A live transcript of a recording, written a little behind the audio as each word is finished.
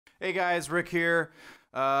Hey guys, Rick here.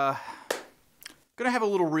 Gonna have a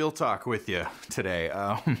little real talk with you today.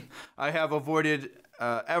 I have avoided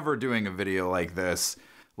ever doing a video like this,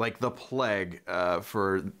 like the plague,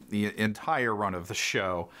 for the entire run of the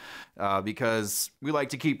show, because we like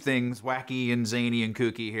to keep things wacky and zany and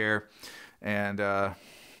kooky here. And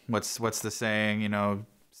what's the saying? You know,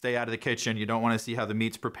 stay out of the kitchen. You don't want to see how the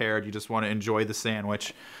meat's prepared. You just want to enjoy the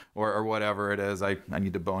sandwich, or whatever it is. I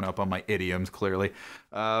need to bone up on my idioms, clearly.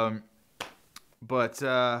 Yeah,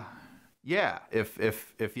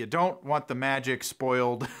 if you don't want the magic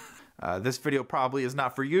spoiled, this video probably is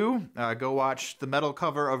not for you. Go watch the metal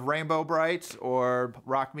cover of Rainbow Bright, or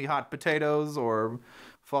Rock Me Hot Potatoes, or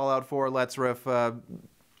Fallout 4 Let's Riff.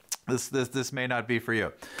 This may not be for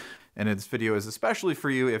you. And this video is especially for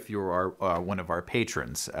you if you are one of our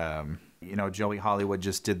patrons. You know, Joey Hollywood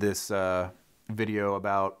just did this video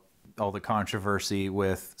about all the controversy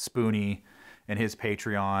with Spoonie and his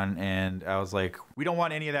Patreon, and I was like, we don't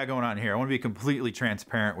want any of that going on here. I want to be completely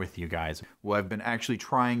transparent with you guys. Well, I've been actually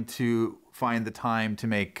trying to find the time to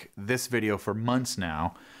make this video for months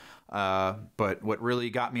now, but what really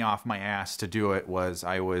got me off my ass to do it was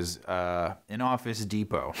I was in Office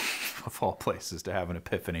Depot, of all places to have an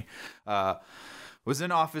epiphany. Was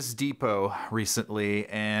in Office Depot recently,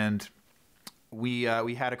 and we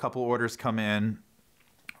had a couple orders come in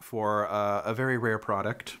for a very rare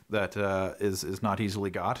product that is not easily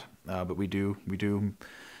got, but we do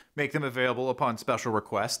make them available upon special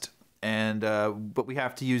request. And but we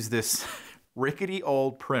have to use this rickety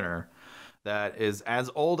old printer that is as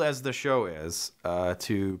old as the show is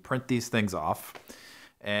to print these things off.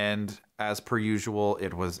 And as per usual,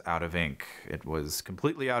 it was out of ink. It was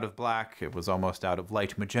completely out of black. It was almost out of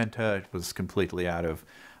light magenta. It was completely out of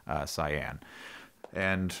cyan.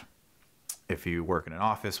 And if you work in an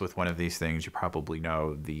office with one of these things, you probably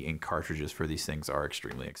know the ink cartridges for these things are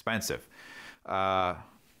extremely expensive. Now,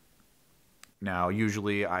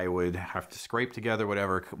 usually I would have to scrape together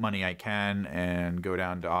whatever money I can and go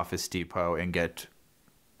down to Office Depot and get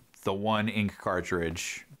the one ink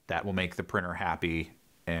cartridge that will make the printer happy,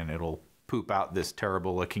 and it'll poop out this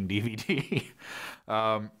terrible looking DVD.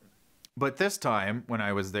 But this time when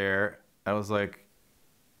I was there, I was like,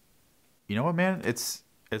 you know what, man? It's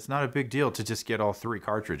not a big deal to just get all 3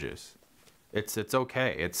 cartridges. It's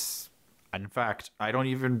okay. In fact, I don't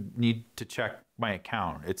even need to check my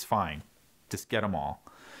account. It's fine. Just get them all.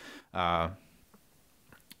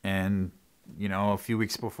 And, you know, a few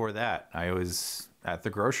weeks before that, I was at the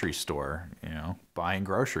grocery store, you know, buying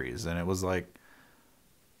groceries. And it was like,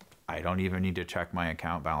 I don't even need to check my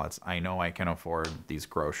account balance. I know I can afford these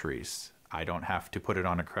groceries. I don't have to put it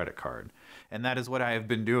on a credit card. And that is what I have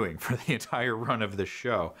been doing for the entire run of the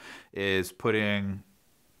show, is putting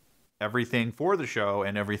everything for the show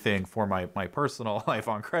and everything for my personal life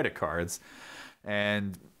on credit cards.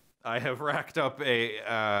 And I have racked up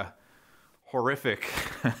a horrific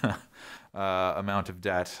amount of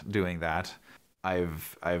debt doing that.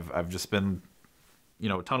 I've just been, you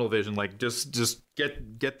know, tunnel vision, like just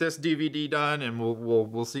get this DVD done and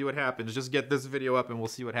we'll see what happens. Just get this video up and we'll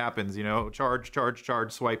see what happens, you know, charge,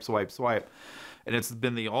 swipe. And it's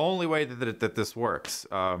been the only way that this works.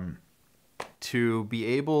 To be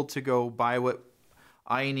able to go buy what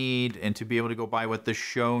I need and to be able to go buy what the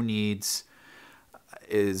show needs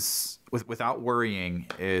is, without worrying,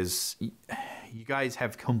 is you guys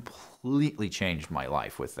have completely changed my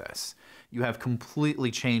life with this. You have completely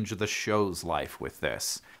changed the show's life with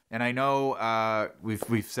this. And I know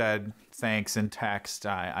we've said thanks in text.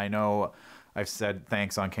 I know I've said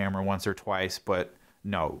thanks on camera once or twice, but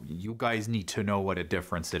no, you guys need to know what a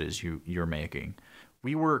difference it is you're making.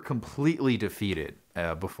 We were completely defeated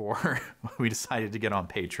before we decided to get on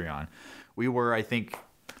Patreon. We were, I think,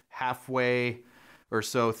 halfway or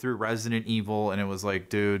so through Resident Evil, and it was like,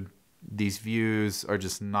 dude, these views are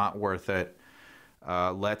just not worth it.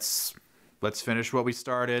 Let's finish what we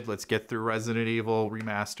started. Let's get through Resident Evil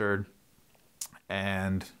Remastered,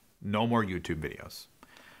 and no more YouTube videos.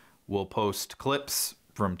 We'll post clips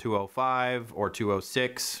from 205 or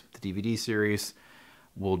 206, the DVD series.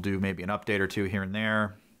 We'll do maybe an update or two here and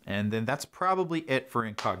there. And then that's probably it for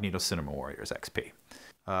Incognito Cinema Warriors XP.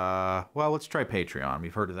 Well, let's try Patreon.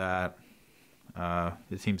 We've heard of that.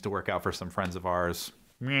 It seems to work out for some friends of ours.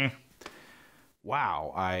 Meh.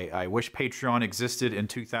 Wow, I wish Patreon existed in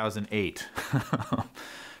 2008.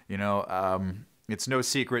 You know, it's no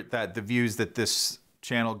secret that the views that this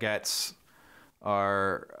channel gets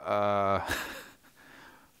are,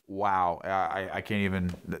 wow, I can't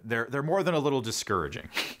even, they're more than a little discouraging.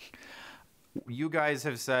 You guys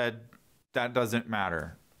have said that doesn't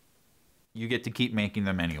matter. You get to keep making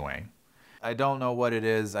them anyway. I don't know what it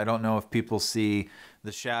is. I don't know if people see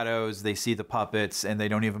the shadows, they see the puppets, and they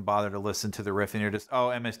don't even bother to listen to the riff, and they're just, oh,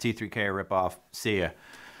 MST3K ripoff, see ya.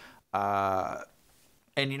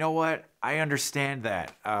 And you know what? I understand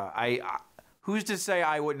that. Who's to say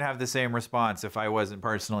I wouldn't have the same response if I wasn't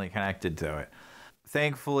personally connected to it?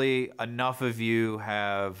 Thankfully, enough of you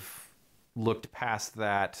have looked past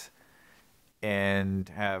that and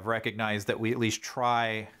have recognized that we at least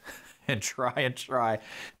try and try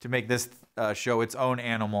to make this show its own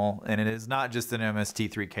animal, and it is not just an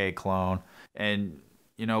MST3K clone. And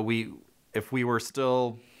you know, if we were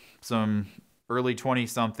still some early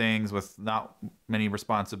 20-somethings with not many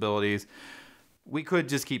responsibilities, we could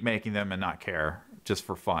just keep making them and not care, just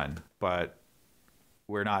for fun. But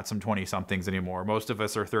we're not some 20-somethings anymore. Most of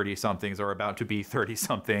us are 30-somethings or about to be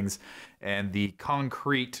 30-somethings, and the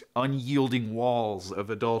concrete, unyielding walls of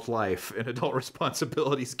adult life and adult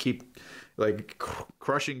responsibilities keep like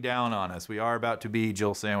crushing down on us. We are about to be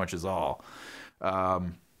Jill Sandwich's all.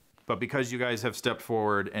 But because you guys have stepped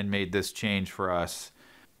forward and made this change for us,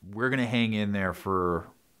 we're going to hang in there for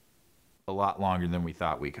a lot longer than we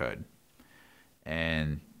thought we could.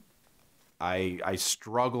 And I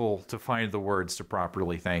struggle to find the words to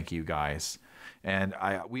properly thank you guys. And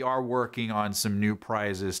we are working on some new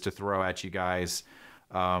prizes to throw at you guys.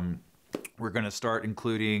 We're going to start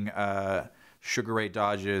including Sugar Ray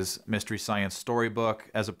Dodge's Mystery Science Storybook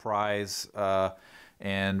as a prize.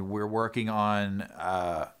 And we're working on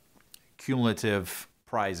cumulative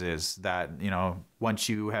prizes that, you know, once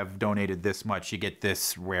you have donated this much, you get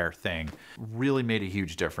this rare thing. Really made a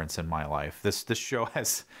huge difference in my life. This show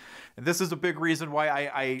has... And this is a big reason why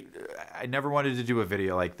I never wanted to do a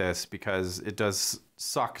video like this, because it does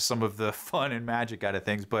suck some of the fun and magic out of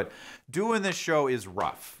things. But doing this show is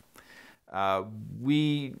rough.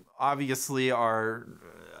 We obviously are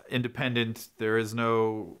independent. There is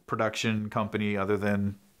no production company other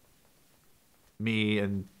than me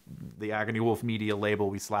and the Agony Wolf Media label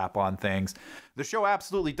we slap on things. The show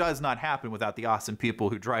absolutely does not happen without the awesome people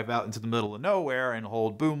who drive out into the middle of nowhere and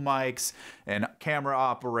hold boom mics and camera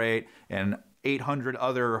operate and 800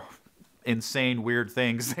 other insane weird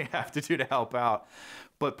things they have to do to help out.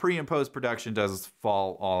 But pre and post production does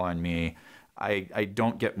fall all on me. I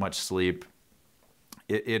don't get much sleep.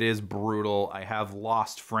 It is brutal. I have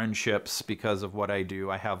lost friendships because of what I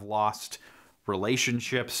do. I have lost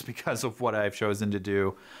relationships because of what I've chosen to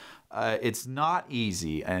do. It's not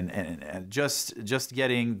easy, and just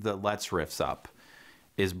getting the Let's Riffs up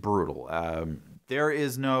is brutal. There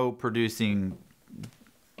is no producing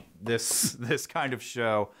this kind of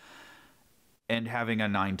show and having a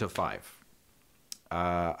 9-to-5.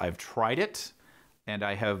 I've tried it, and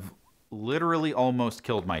I have literally almost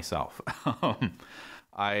killed myself.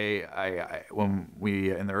 When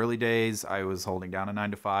in the early days, I was holding down a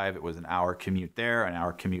 9-to-5. It was an hour commute there, an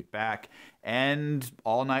hour commute back, and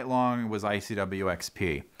all night long was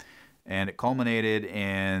ICWXP. And it culminated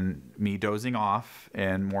in me dozing off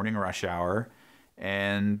in morning rush hour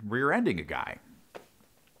and rear-ending a guy.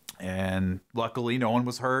 And luckily, no one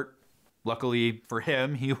was hurt. Luckily for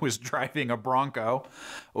him, he was driving a Bronco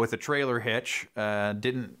with a trailer hitch.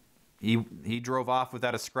 He drove off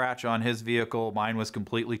without a scratch on his vehicle. Mine was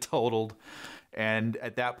completely totaled. And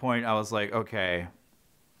at that point, I was like, okay,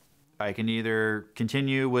 I can either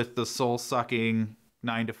continue with the soul-sucking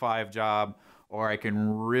 9-to-5 job, or I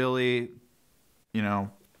can really, you know,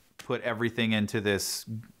 put everything into this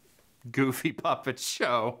goofy puppet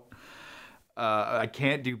show. I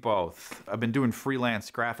can't do both. I've been doing freelance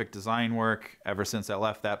graphic design work ever since I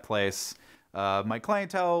left that place. My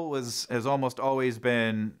clientele has almost always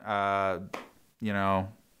been, you know,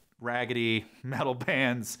 raggedy metal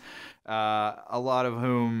bands, a lot of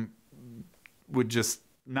whom would just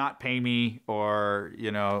not pay me, or,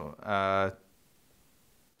 you know,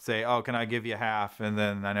 say, oh, can I give you half? And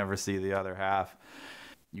then I never see the other half.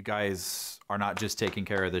 You guys are not just taking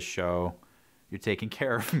care of this show. You're taking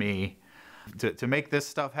care of me. To make this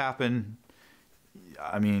stuff happen,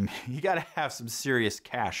 I mean, you got to have some serious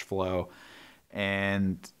cash flow.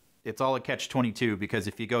 And it's all a catch-22, because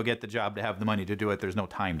if you go get the job to have the money to do it, there's no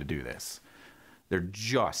time to do this. There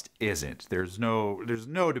just isn't. There's no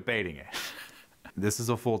debating it. This is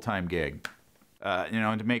a full-time gig. You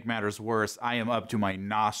know, and to make matters worse, I am up to my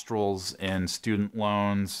nostrils in student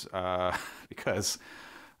loans because,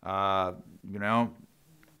 you know,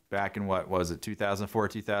 back in, what was it, 2004,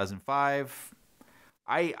 2005,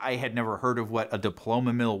 I had never heard of what a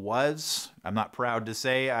diploma mill was. I'm not proud to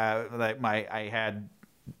say that I had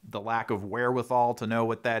the lack of wherewithal to know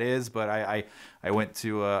what that is, but I went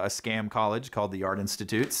to a scam college called the Art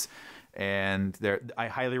Institutes, And I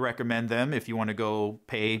highly recommend them if you want to go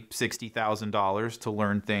pay $60,000 to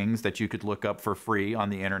learn things that you could look up for free on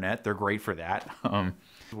the internet. They're great for that.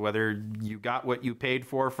 Whether you got what you paid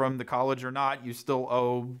for from the college or not, you still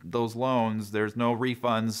owe those loans. There's no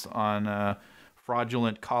refunds on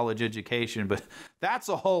fraudulent college education, but that's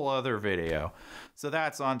a whole other video. So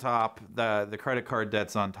that's on top. The credit card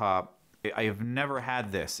debt's on top. I have never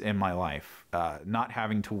had this in my life, not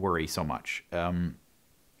having to worry so much.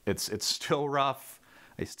 It's still rough.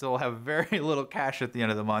 I still have very little cash at the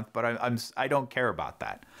end of the month, but I don't care about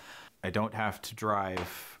that. I don't have to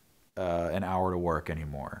drive an hour to work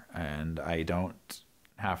anymore, and I don't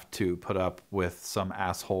have to put up with some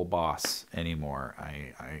asshole boss anymore.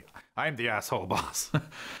 I'm the asshole boss.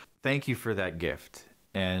 Thank you for that gift.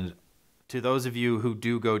 And to those of you who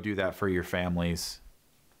do go do that for your families,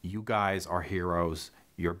 you guys are heroes.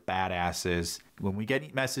 You're badasses. When we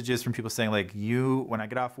get messages from people saying like, when I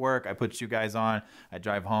get off work, I put you guys on, I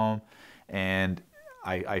drive home, and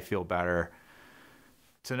I feel better.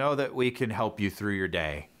 To know that we can help you through your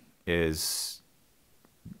day is,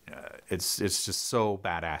 it's just so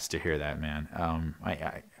badass to hear that, man.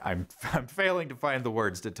 I'm failing to find the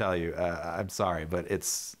words to tell you. I'm sorry, but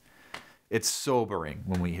it's sobering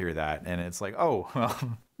when we hear that, and it's like, oh,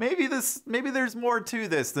 well, maybe there's more to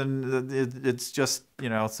this than it's just,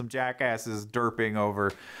 some jackasses derping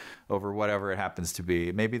over whatever it happens to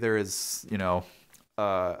be. Maybe there is,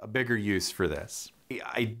 a bigger use for this.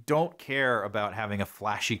 I don't care about having a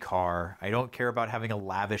flashy car. I don't care about having a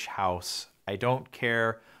lavish house. I don't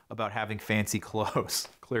care about having fancy clothes,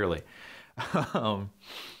 clearly.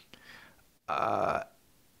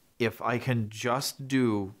 If I can just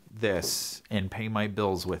do this and pay my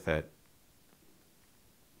bills with it,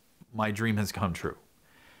 my dream has come true.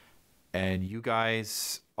 And you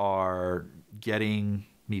guys are getting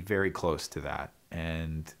me very close to that.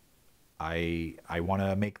 And I want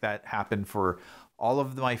to make that happen for all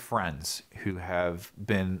of my friends who have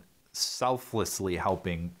been selflessly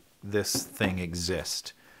helping this thing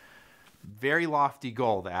exist. Very lofty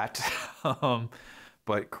goal, that.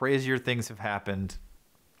 But crazier things have happened.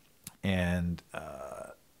 And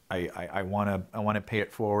I want to pay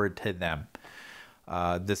it forward to them.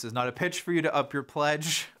 This is not a pitch for you to up your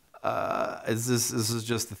pledge. This is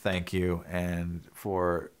just a thank you, and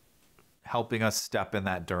for helping us step in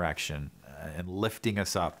that direction and lifting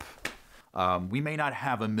us up. We may not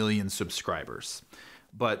have 1 million subscribers,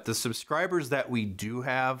 but the subscribers that we do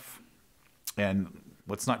have, and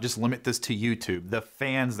let's not just limit this to YouTube, the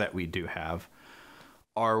fans that we do have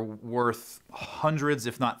are worth hundreds,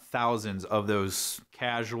 if not thousands, of those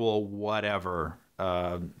casual whatever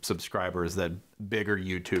subscribers that bigger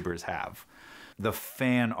YouTubers have. The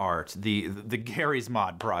fan art, the Gary's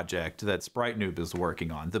Mod project that Sprite Noob is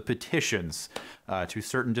working on, the petitions to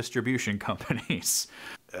certain distribution companies.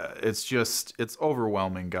 It's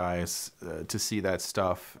overwhelming, guys, to see that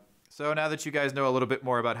stuff. So now that you guys know a little bit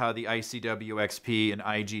more about how the ICWXP and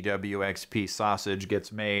IGWXP sausage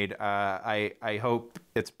gets made, I hope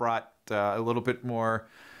it's brought a little bit more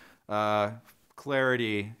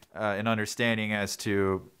clarity and understanding as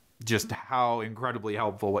to just how incredibly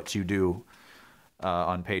helpful what you do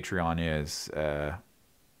on Patreon is.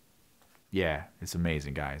 Yeah, it's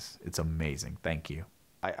amazing, guys. It's amazing. Thank you.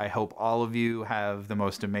 I hope all of you have the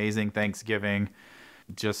most amazing Thanksgiving.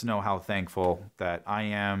 Just know how thankful that I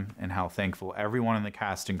am and how thankful everyone in the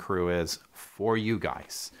cast and crew is for you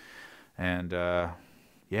guys. And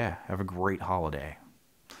yeah, have a great holiday.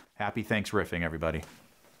 Happy Thanksriffing, everybody.